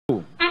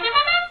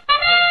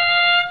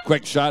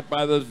Quick shot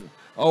by the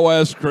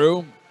OS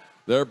crew.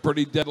 They're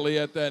pretty deadly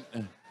at that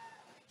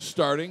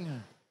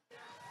starting.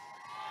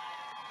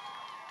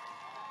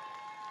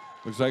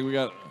 Looks like we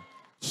got a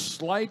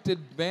slight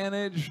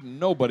advantage.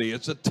 Nobody.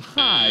 It's a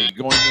tie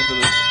going into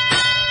the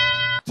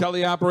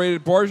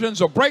teleoperated portion.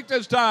 So break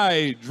this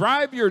tie.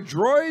 Drive your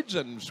droids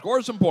and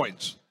score some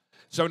points.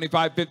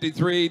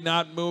 75-53,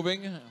 not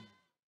moving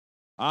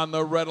on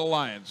the Red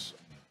Alliance.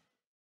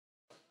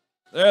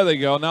 There they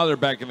go. Now they're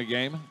back in the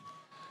game.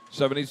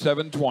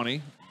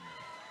 77-20.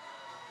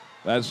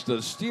 That's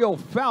the Steel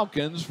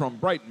Falcons from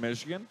Brighton,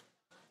 Michigan.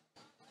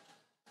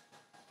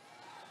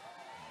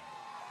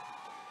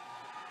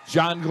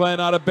 John Glenn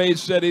out of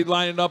base said he'd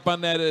line it up on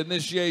that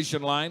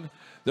initiation line.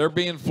 They're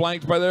being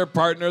flanked by their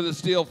partner, the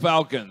Steel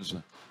Falcons.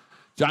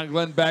 John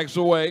Glenn backs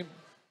away.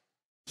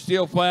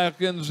 Steel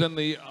Falcons and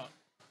the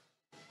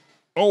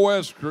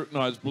OS crew.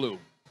 No, it's blue.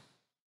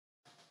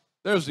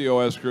 There's the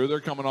OS crew. They're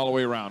coming all the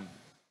way around.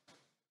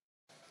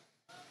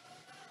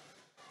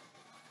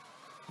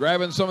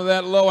 Grabbing some of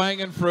that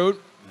low-hanging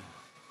fruit.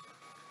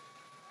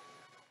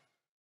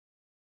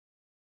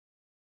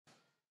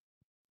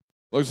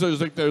 Looks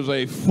like there's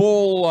a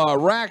full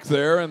rack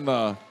there in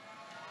the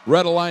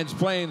Red Alliance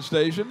playing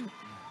station.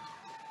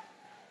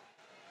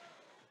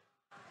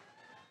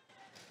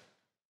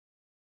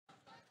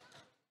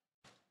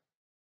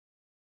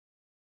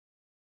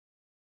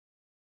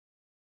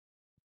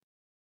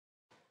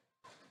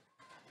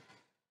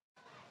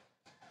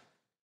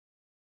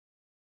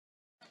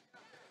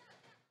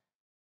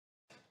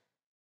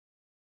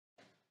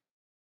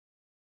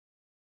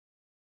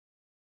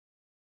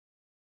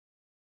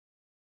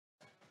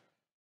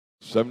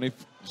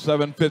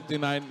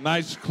 $77.59.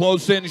 Nice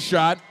close-in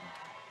shot.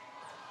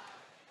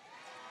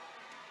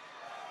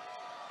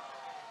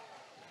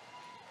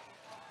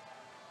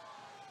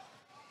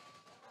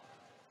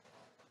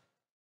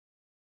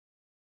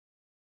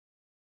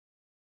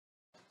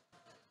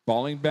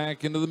 Falling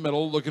back into the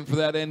middle, looking for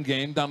that end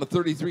game. Down to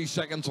 33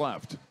 seconds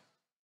left.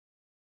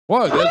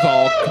 Whoa, there's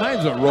all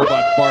kinds of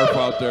robot barf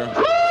out there.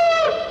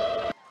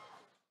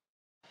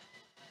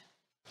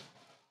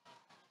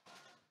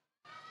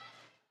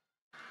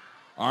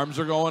 Arms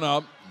are going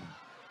up.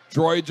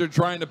 Droids are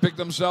trying to pick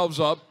themselves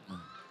up.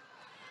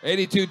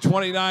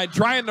 82-29,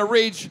 trying to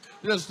reach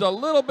just a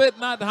little bit,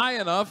 not high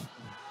enough.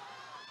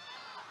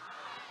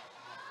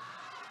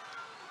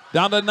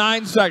 Down to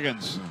 9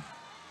 seconds.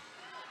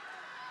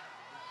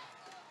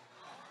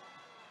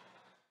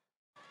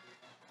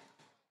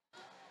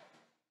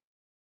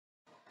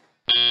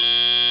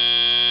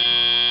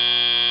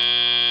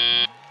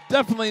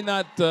 Definitely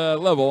not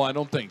level, I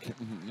don't think.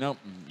 Nope,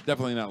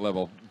 definitely not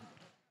level.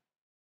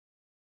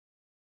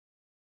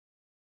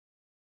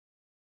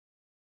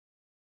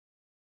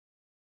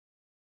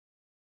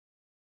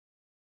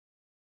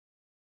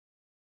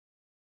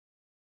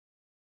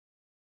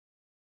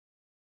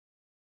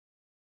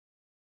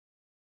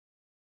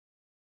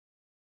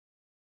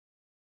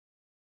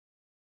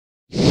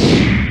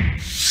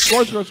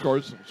 Scores.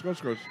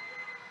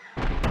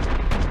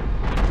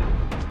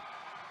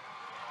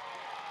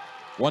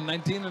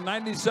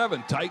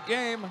 119-97, tight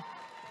game.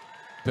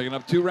 Picking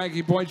up 2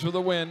 ranking points for the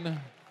win.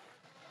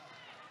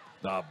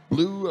 The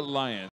Blue Alliance.